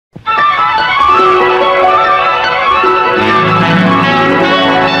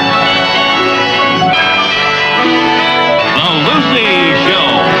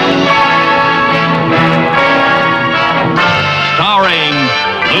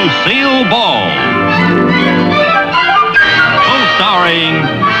Lucille Ball. Co-starring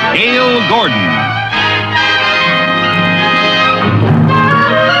Gale Gordon.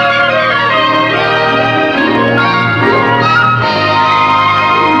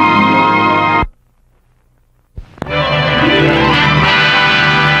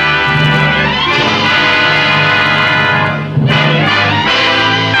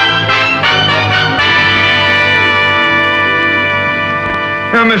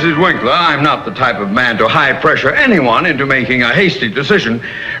 Now, Mrs. Winkler, I'm not the type of man to high-pressure anyone into making a hasty decision,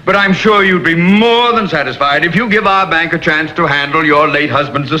 but I'm sure you'd be more than satisfied if you give our bank a chance to handle your late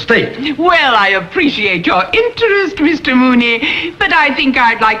husband's estate. Well, I appreciate your interest, Mr. Mooney, but I think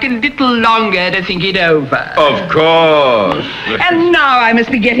I'd like a little longer to think it over. Of course. And now I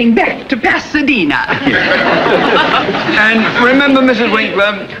must be getting back to Pasadena. And remember, Mrs.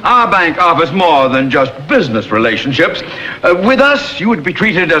 Winkler, our bank offers more than just business relationships. With us, you would be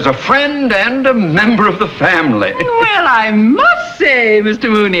treated as a friend and a member of the family. Well, I must say, Mr.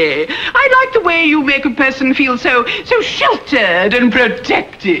 Mooney, I like the way you make a person feel so sheltered and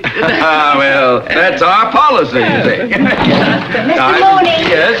protected. Well, that's our policy, you see. Mr. Mooney!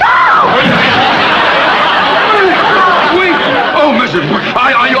 Yes? Oh, Mrs. Winkler,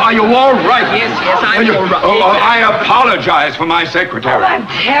 are you all right? Yes, I'm all right. Oh, I apologize for my secretary. Oh, I'm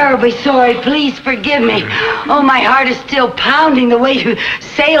terribly sorry. Please forgive me. Oh, my heart is still pounding the way you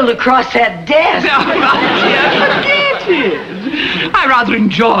sailed across that desk. Forget it. I rather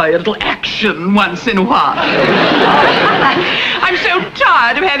enjoy a little action once in a while. I'm so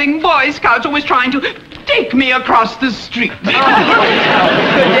tired of having Boy Scouts always trying to take me across the street. Good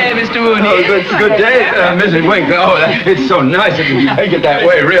day, Mr. Mooney. Oh, good day, Mrs. Winkler. Oh, it's so nice of you to take it that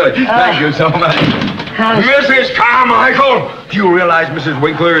way, really. Thank you so much. Mrs. Carmichael, do you realize Mrs.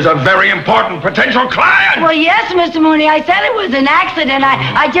 Winkler is a very important potential client? Well, yes, Mr. Mooney. I said it was an accident.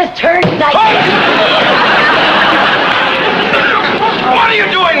 I just turned like... What are you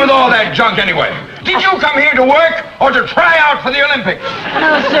doing with all that junk anyway? Did you come here to work or to try out for the Olympics?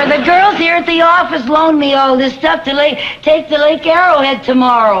 No, sir. The girls here at the office loaned me all this stuff to take to Lake Arrowhead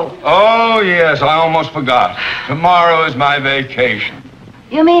tomorrow. Oh, yes, I almost forgot. Tomorrow is my vacation.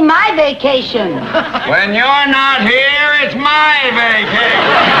 You mean my vacation? When you're not here, it's my vacation.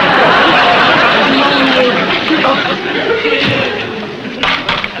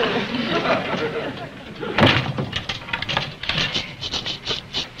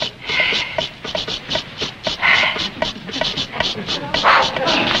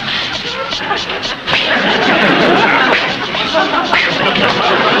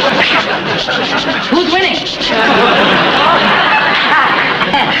 Who's winning?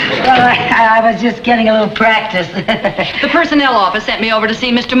 Well, I was just getting a little practice. The personnel office sent me over to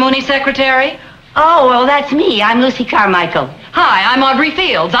see Mr. Mooney's secretary. Oh, well, that's me. I'm Lucy Carmichael. Hi, I'm Audrey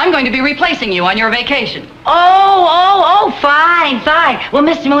Fields. I'm going to be replacing you on your vacation. Oh, fine. Well,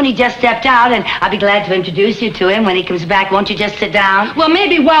 Mr. Mooney just stepped out, and I'll be glad to introduce you to him when he comes back. Won't you just sit down? Well,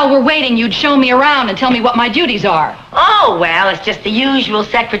 maybe while we're waiting, you'd show me around and tell me what my duties are. Oh, well, it's just the usual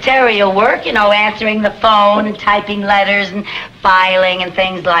secretarial work, you know, answering the phone and typing letters and filing and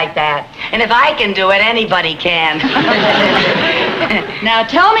things like that. And if I can do it, anybody can. Now,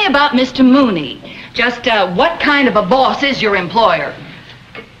 tell me about Mr. Mooney. Just what kind of a boss is your employer?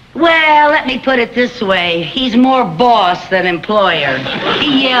 Well, let me put it this way. He's more boss than employer.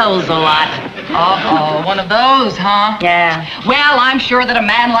 He yells a lot. Uh-oh, one of those, huh? Yeah. Well, I'm sure that a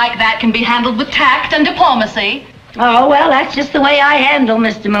man like that can be handled with tact and diplomacy. Oh, well, that's just the way I handle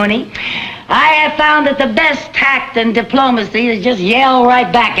Mr. Mooney. I have found that the best tact and diplomacy is just yell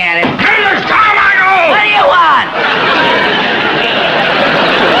right back at him. Mrs. Carmichael! What do you want?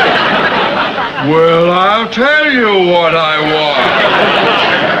 Well, I'll tell you what I want.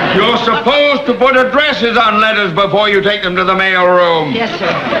 You're supposed to put addresses on letters before you take them to the mail room. Yes, sir.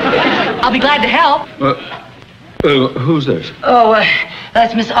 I'll be glad to help. Who's this? Oh,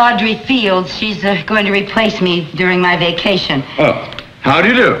 that's Miss Audrey Fields. She's going to replace me during my vacation. Oh, how do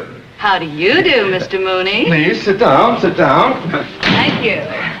you do? How do you do, Mr. Mooney? Please, sit down. Thank you.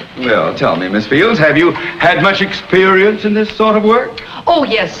 Well, tell me, Miss Fields, have you had much experience in this sort of work? Oh,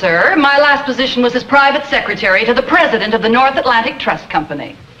 yes, sir. My last position was as private secretary to the president of the North Atlantic Trust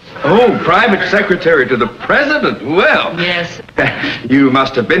Company. Oh, private secretary to the president? Well. Yes. You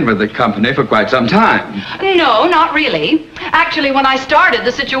must have been with the company for quite some time. No, not really. Actually, when I started,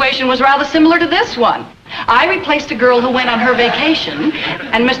 the situation was rather similar to this one. I replaced a girl who went on her vacation,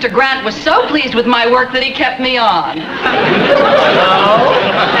 and Mr. Grant was so pleased with my work that he kept me on.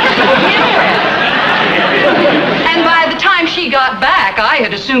 And by the time she got back, I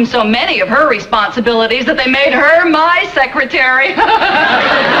had assumed so many of her responsibilities that they made her my secretary.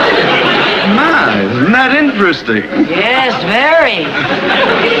 My, isn't that interesting? Yes, very.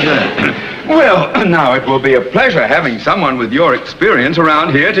 Well, now it will be a pleasure having someone with your experience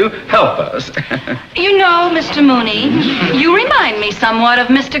around here to help us. You know, Mr. Mooney, you remind me somewhat of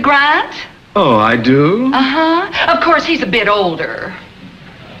Mr. Grant. Oh, I do? Uh-huh. Of course, he's a bit older.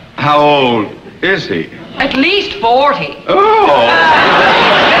 How old is he? At least 40. Oh!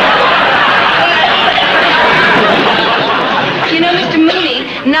 You know, Mr. Mooney,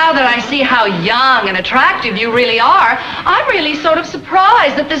 now that I see how young and attractive you really are, I'm really sort of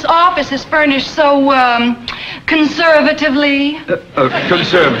surprised that this office is furnished so, conservatively.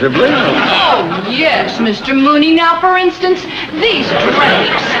 Conservatively? Oh, yes, Mr. Mooney. Now, for instance, these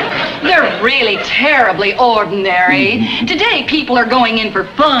drapes. They're really terribly ordinary. Today, people are going in for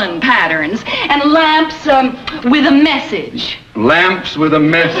fun patterns and lamps with a message. Lamps with a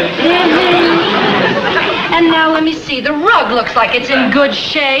message? And now, let me see. The rug looks like it's in good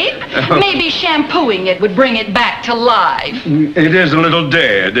shape. Maybe shampooing it would bring it back to life. It is a little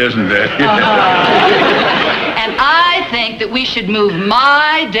dead, isn't it? And I think that we should move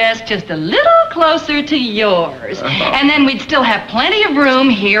my desk just a little closer to yours. And then we'd still have plenty of room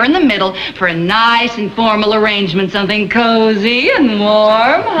here in the middle for a nice informal arrangement, something cozy and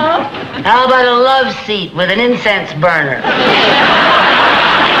warm, huh? How about a love seat with an incense burner?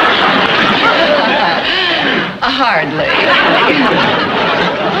 Hardly.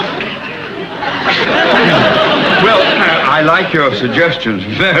 Well, I like your suggestions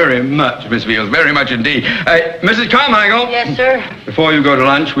very much, Miss Fields, very much indeed. Mrs. Carmichael? Yes, sir? Before you go to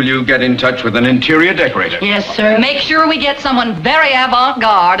lunch, will you get in touch with an interior decorator? Yes, sir. Make sure we get someone very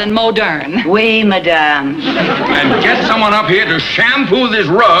avant-garde and modern. Oui, madame. And get someone up here to shampoo this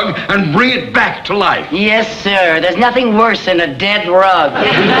rug and bring it back to life. Yes, sir. There's nothing worse than a dead rug.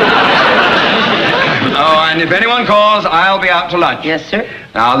 Oh, and if anyone calls, I'll be out to lunch. Yes, sir.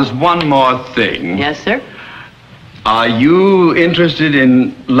 Now, there's one more thing. Yes, sir. Are you interested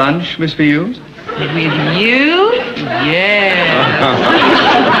in lunch, Miss Fields? With you? Yes.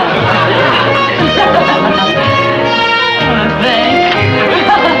 Thank you.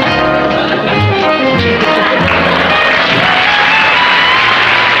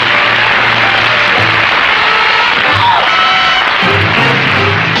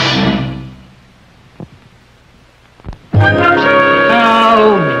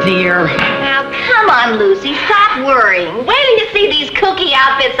 Oh, dear. Now, come on, Lucy. Stop worrying. Wait till you see these kooky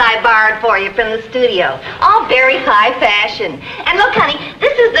outfits I borrowed for you from the studio. All very high fashion. And look, honey,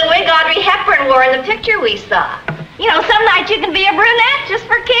 this is the wig Audrey Hepburn wore in the picture we saw. You know, some nights you can be a brunette just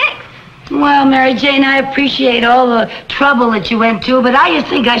for kicks. Well, Mary Jane, I appreciate all the trouble that you went to, but I just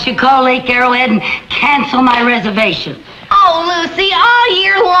think I should call Lake Arrowhead and cancel my reservation. Oh, Lucy, all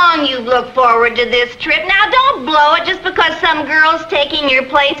year long you've looked forward to this trip. Now, don't blow it just because some girl's taking your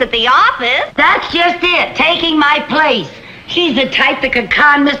place at the office. That's just it, taking my place. She's the type that could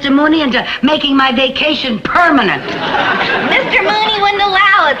con Mr. Mooney into making my vacation permanent. Mr. Mooney wouldn't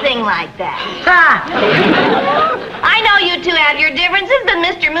allow a thing like that. Ha! I know you two have your differences, but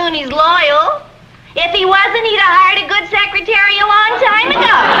Mr. Mooney's loyal. If he wasn't, he'd have hired a good secretary a long time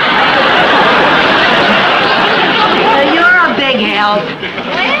ago. You're a big help.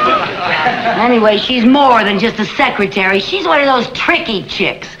 Anyway, she's more than just a secretary. She's one of those tricky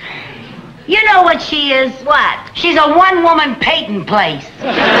chicks. You know what she is? What? She's a one-woman Peyton place.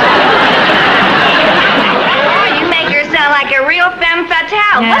 Oh, you make her sound like a real femme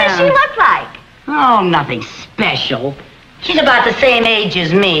fatale. Yeah. What does she look like? Oh, nothing special. She's about the same age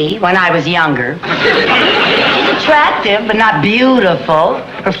as me when I was younger. She's attractive, but not beautiful.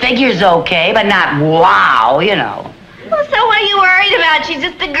 Her figure's okay, but not wow, you know. Well, so what are you worried about? She's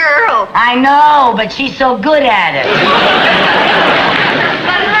just a girl. I know, but she's so good at it.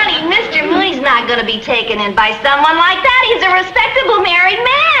 But, honey, Mr. Mooney's not going to be taken in by someone like that. He's a respectable married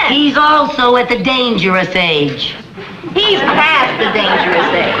man. He's also at the dangerous age. He's past the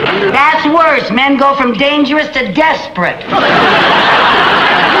dangerous age. That's worse. Men go from dangerous to desperate.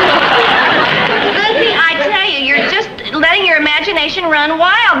 Lucy, I tell you, you're just letting your imagination run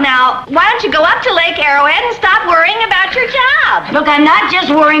wild now. Why don't you go up to Lake Arrowhead and stop worrying about your job? Look, I'm not just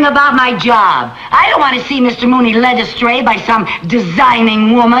worrying about my job. I don't want to see Mr. Mooney led astray by some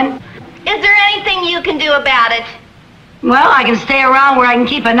designing woman. Is there anything you can do about it? Well, I can stay around where I can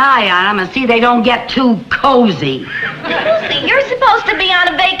keep an eye on them and see they don't get too cozy. Lucy, you're supposed to be on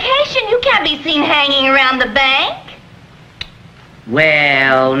a vacation. You can't be seen hanging around the bank.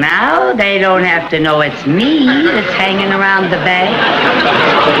 Well, now they don't have to know it's me that's hanging around the bank.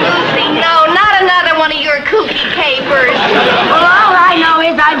 Lucy, no, not another one of your kooky capers. Well, all I know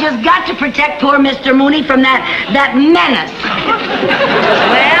is I just got to protect poor Mr. Mooney from that menace.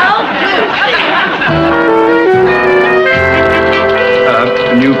 Well,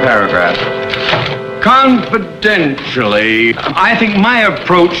 new paragraph. Confidentially, I think my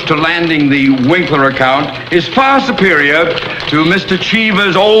approach to landing the Winkler account is far superior to Mr.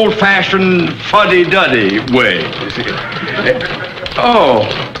 Cheever's old-fashioned fuddy-duddy way.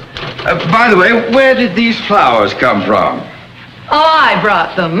 By the way, where did these flowers come from? Oh, I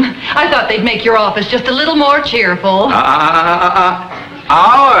brought them. I thought they'd make your office just a little more cheerful.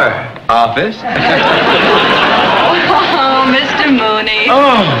 Our office? Oh, Mr. Mooney.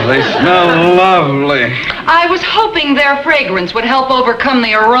 Oh, they smell lovely. I was hoping their fragrance would help overcome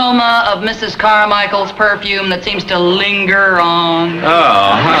the aroma of Mrs. Carmichael's perfume that seems to linger on. Oh,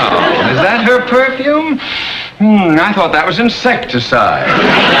 how? Is that her perfume? I thought that was insecticide.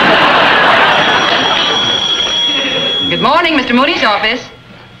 Good morning, Mr. Mooney's office.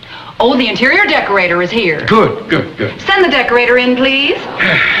 Oh, the interior decorator is here. Good. Send the decorator in, please.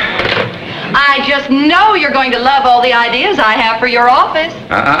 I just know you're going to love all the ideas I have for your office.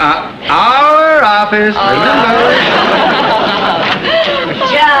 Our office.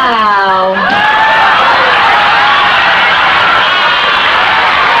 Ciao.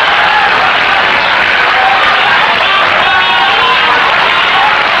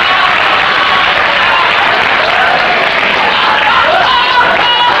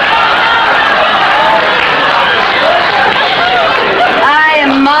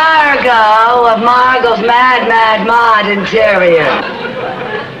 Of Margot's Mad Mod interior.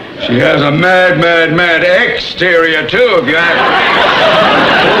 She has a mad exterior, too, if you ask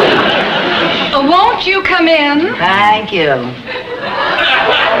me. Won't you come in? Thank you.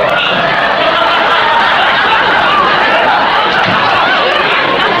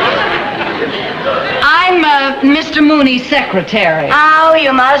 I'm Mr. Mooney's secretary. Oh,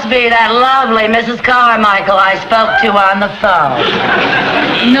 you must be that lovely Mrs. Carmichael I spoke to on the phone.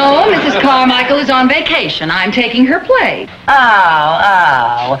 No, Mrs. Carmichael is on vacation. I'm taking her place.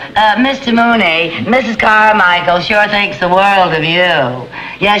 Mr. Mooney, Mrs. Carmichael sure thinks the world of you.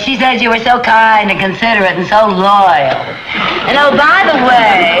 Yeah, she said you were so kind and considerate and so loyal. And oh, by the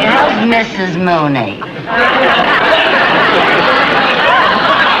way, how's Mrs. Mooney?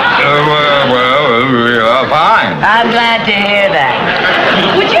 Fine. I'm glad to hear that.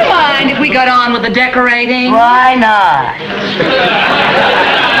 Would you mind if we got on with the decorating? Why not?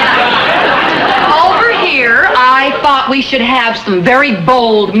 Over here, I thought we should have some very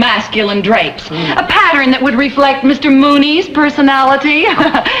bold masculine drapes. A pattern that would reflect Mr. Mooney's personality.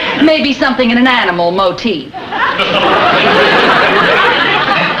 Maybe something in an animal motif.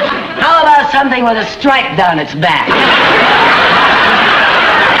 How about something with a stripe down its back?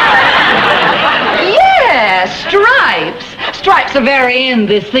 Stripes. Stripes are very in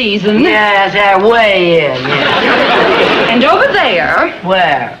this season. Yes, they're way in. Yes. And over there.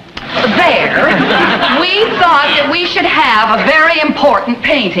 Where? There. We thought that we should have a very important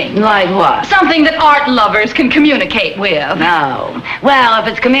painting. Like what? Something that art lovers can communicate with. No. Well, if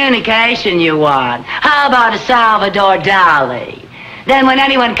it's communication you want, how about a Salvador Dali? Then when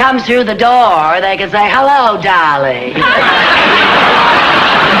anyone comes through the door, they can say, "Hello, Dali."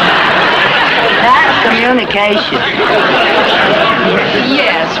 That's communication.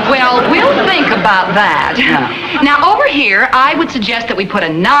 Yes, well, we'll think about that. Yeah. Now, over here, I would suggest that we put a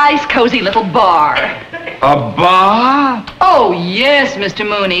nice, cozy little bar. A bar? Oh, yes, Mr.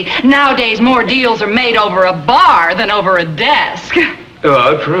 Mooney. Nowadays, more deals are made over a bar than over a desk.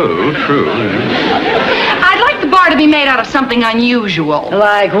 Oh, true. I'd like the bar to be made out of something unusual.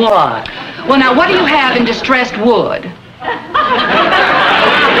 Like what? Well, now, what do you have in distressed wood?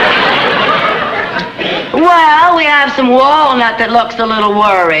 Well, we have some walnut that looks a little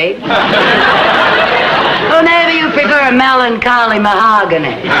worried. Or maybe you prefer melancholy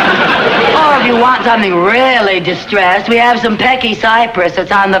mahogany. Or if you want something really distressed, we have some pecky cypress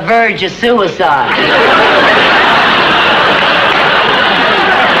that's on the verge of suicide.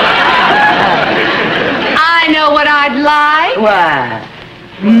 I know what I'd like. What?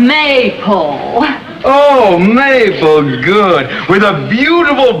 Maple. Oh, maple, good. With a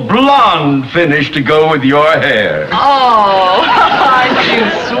beautiful blonde finish to go with your hair. Oh, aren't you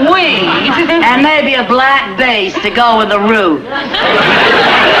sweet? And maybe a black base to go with the root.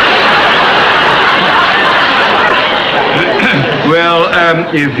 Well,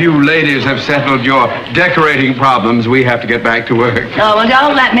 if you ladies have settled your decorating problems, we have to get back to work. Oh, well,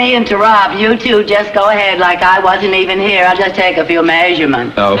 don't let me interrupt. You two just go ahead like I wasn't even here. I'll just take a few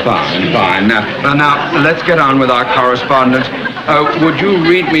measurements. Oh, fine. Now, let's get on with our correspondence. Would you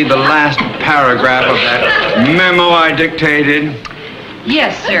read me the last paragraph of that memo I dictated?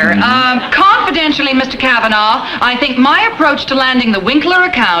 Yes, sir. Confidentially, Mr. Kavanaugh, I think my approach to landing the Winkler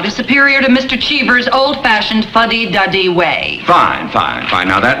account is superior to Mr. Cheever's old-fashioned fuddy-duddy way. Fine.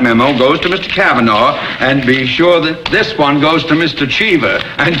 Now, that memo goes to Mr. Kavanaugh, and be sure that this one goes to Mr. Cheever.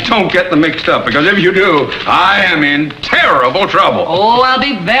 And don't get them mixed up, because if you do, I am in terrible trouble. Oh, I'll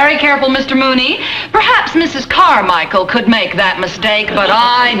be very careful, Mr. Mooney. Perhaps Mrs. Carmichael could make that mistake, but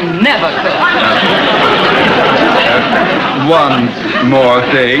I never could. One more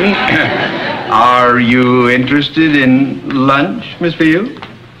thing. Are you interested in lunch, Miss Field?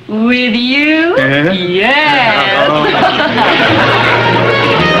 With you? Yeah? Yes.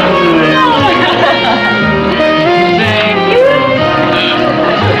 Thank you.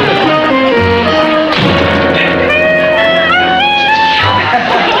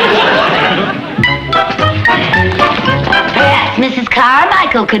 Perhaps Mrs.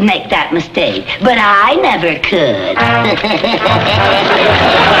 Carmichael could make that mistake, but I never could.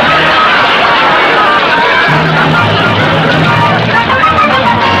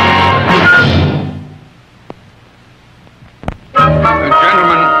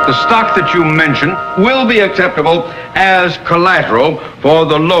 Gentlemen, the stock that you mention will be acceptable as collateral for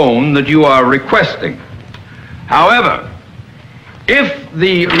the loan that you are requesting. However, if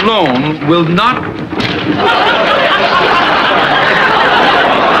the loan will not...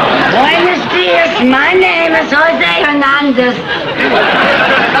 Buenos dias, my name is Jose Hernandez.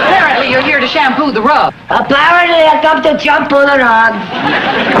 Apparently you're here to shampoo the rug. Apparently I come to jump on the rug.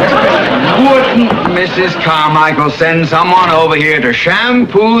 Wouldn't Mrs. Carmichael send someone over here to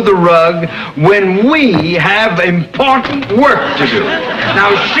shampoo the rug when we have important work to do?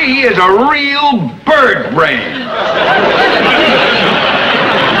 Now, she is a real bird brain.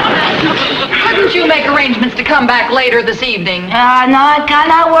 Couldn't you make arrangements to come back later this evening? No, I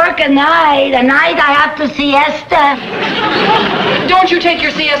cannot work at night. At night I have to siesta. Don't you take your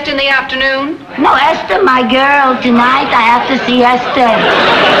siesta in the afternoon? No, Esther, my girl. Tonight I have to siesta.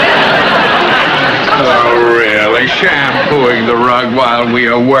 Oh, really? Shampooing the rug while we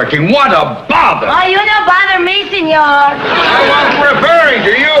are working? What a bother! Oh, you don't bother me, senor. I was referring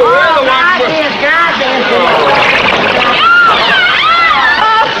to you. We're the ones Gracias.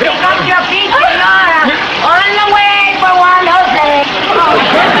 Pick up your feet, senora. On the way for one, Jose.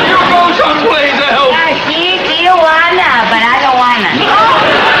 You go someplace else. See, you wanna, but I don't wanna.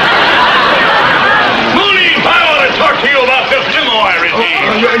 Mooney, I want to talk to you about this limo I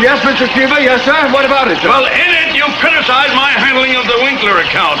received. Yes, Mr. Cheever, yes, sir. What about it, sir? Well, in it, you criticized my handling of the Winkler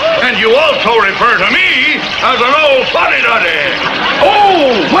account, and you also refer to me as an old fuddy-duddy. Oh,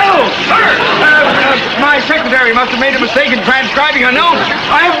 well, sir, my secretary must have made a mistake in transcribing a note.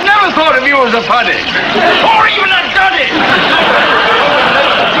 I have never thought of you as a puddy. Or even a duddy.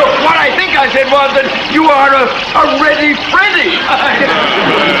 What I think I said was that you are a ready Freddy.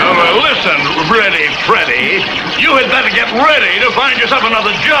 Well, listen, Ready Freddy, you had better get ready to find yourself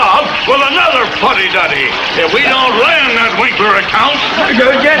another job with another fuddy-duddy. If we don't land that Winkler account...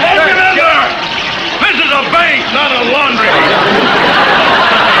 Yes, And sir. remember, this is a bank, not a laundry.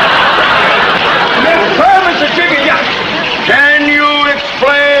 Yes, sir, Mr. Chicken. Yeah. Can you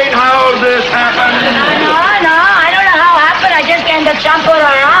explain how this happened? No, I don't know how it happened. I just came to jump on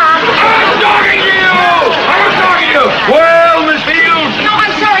a rock. I'm talking to you! Well, Miss Fields, No,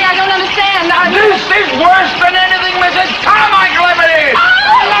 I'm sorry, I don't understand. this is worse than anything Mrs. Carmichael ever did!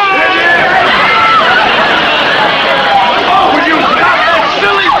 Oh, would you stop that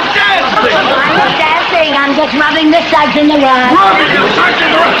silly dancing? I'm not dancing. I'm just rubbing the suds in the rug. Rubbing your such in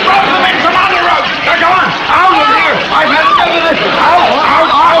the rug! Rub them in some other rug! Now, come on! Out of here! I've had enough of this! Out!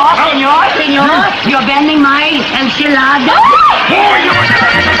 Senor, you're bending my enchilada.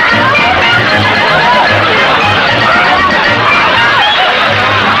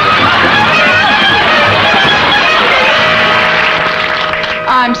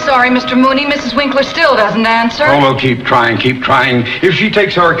 I'm sorry, Mr. Mooney. Mrs. Winkler still doesn't answer. Oh, well, keep trying. If she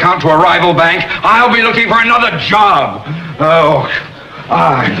takes her account to a rival bank, I'll be looking for another job. Oh,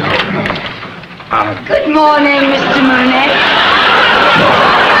 I don't know. Good morning, Mr. Mooney.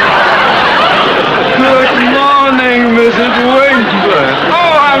 Good morning, Mrs. Winkler.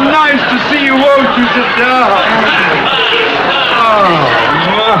 Oh, how nice to see you. Won't you sit down? Oh,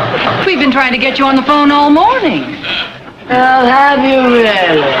 We've been trying to get you on the phone all morning. Well, have you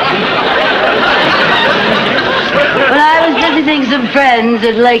really? Well, I was busy visiting some friends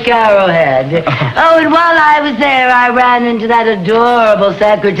at Lake Arrowhead. Oh, and while I was there, I ran into that adorable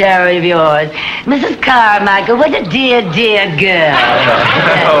secretary of yours, Mrs. Carmichael. What a dear, dear girl.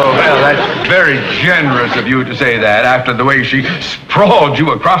 Oh, well, that's very generous of you to say that after the way she sprawled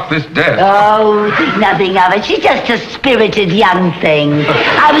you across this desk. Oh, think nothing of it. She's just a spirited young thing.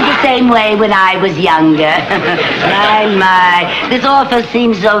 I was the same way when I was younger. My, this office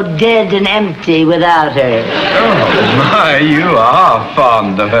seems so dead and empty without her. Oh, my, you are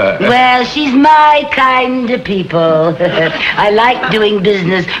fond of her. Well, she's my kind of people. I like doing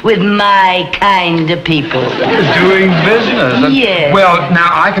business with my kind of people. Doing business? Yes. Well, now,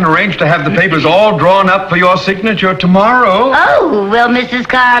 I can arrange to have the papers all drawn up for your signature tomorrow. Oh, will Mrs.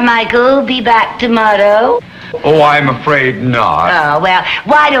 Carmichael be back tomorrow? Oh, I'm afraid not. Oh, well,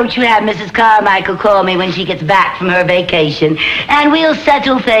 why don't you have Mrs. Carmichael call me when she gets back from her vacation, and we'll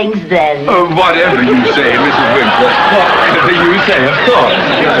settle things then. Whatever you say, Mrs. Winkler. Whatever you say, of course.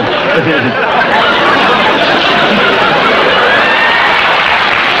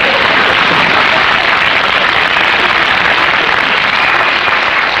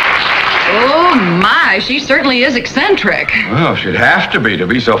 Oh, my, she certainly is eccentric. Well, she'd have to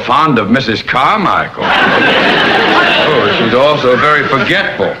be so fond of Mrs. Carmichael. Oh, she's also very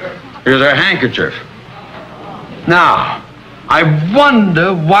forgetful. Here's her handkerchief. Now, I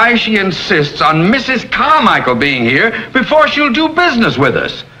wonder why she insists on Mrs. Carmichael being here before she'll do business with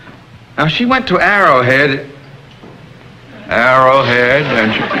us. Now, she went to Arrowhead,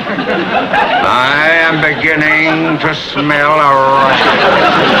 and she... I am beginning to smell a rat.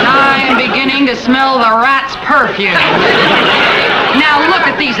 I am beginning to smell the rat's perfume. Now look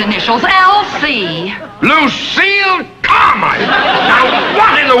at these initials, L.C. Lucille Carmichael! Now,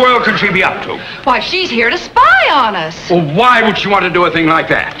 what in the world could she be up to? Why, she's here to spy on us. Well, why would she want to do a thing like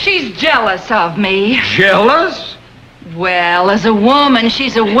that? She's jealous of me. Jealous? Well, as a woman,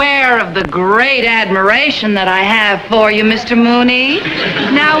 she's aware of the great admiration that I have for you, Mr. Mooney.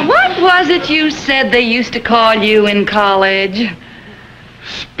 Now, what was it you said they used to call you in college?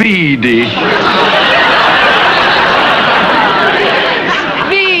 Speedy.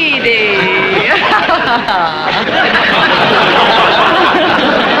 Speedy.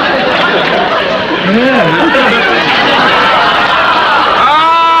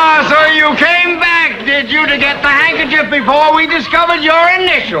 So you came back, did you, to get the handkerchief before we discovered your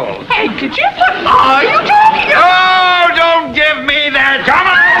initials? Handkerchief? What are you talking about? Oh, don't give me that. Come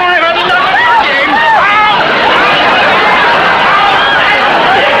on,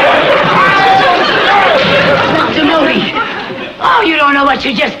 Mr. Mooney, oh, you don't know what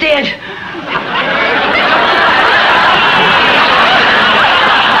you just did.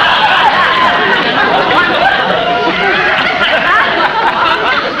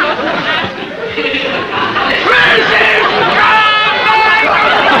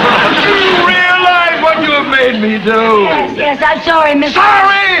 Me do. Yes, I'm sorry, Mr.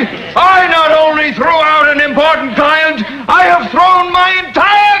 Sorry? I not only threw out an important client, I have thrown my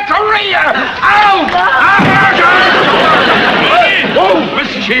entire career out! Oh,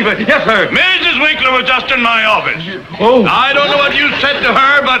 Mr. Shiva. Yes, sir. Mrs. Winkler was just in my office. Oh. I don't know what you said to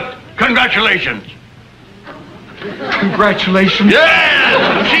her, but congratulations. Congratulations.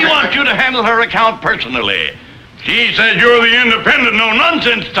 Yeah! She wants you to handle her account personally. She says you're the independent,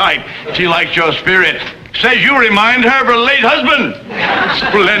 no-nonsense type. She likes your spirit. Says you remind her of her late husband.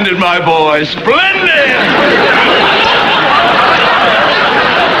 Splendid, my boy. Splendid!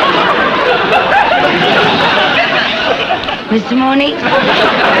 Mr. Mooney?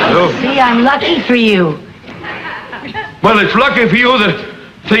 Oh. See, I'm lucky for you. Well, it's lucky for you that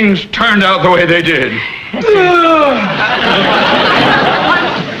things turned out the way they did.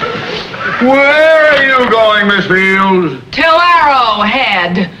 Where are you going, Miss Fields? To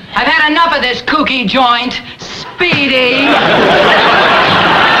Arrowhead. I've had enough of this kooky joint. Speedy.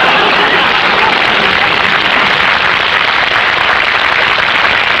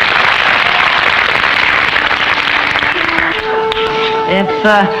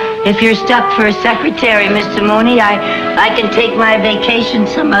 If you're stuck for a secretary, Mr. Mooney, I can take my vacation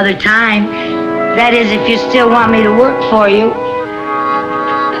some other time. That is, if you still want me to work for you.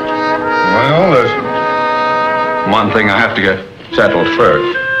 Well, there's one thing I have to get settled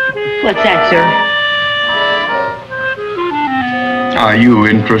first. What's that, sir? Are you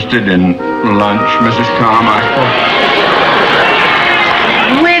interested in lunch, Mrs. Carmichael?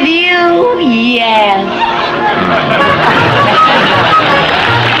 With you? Yes.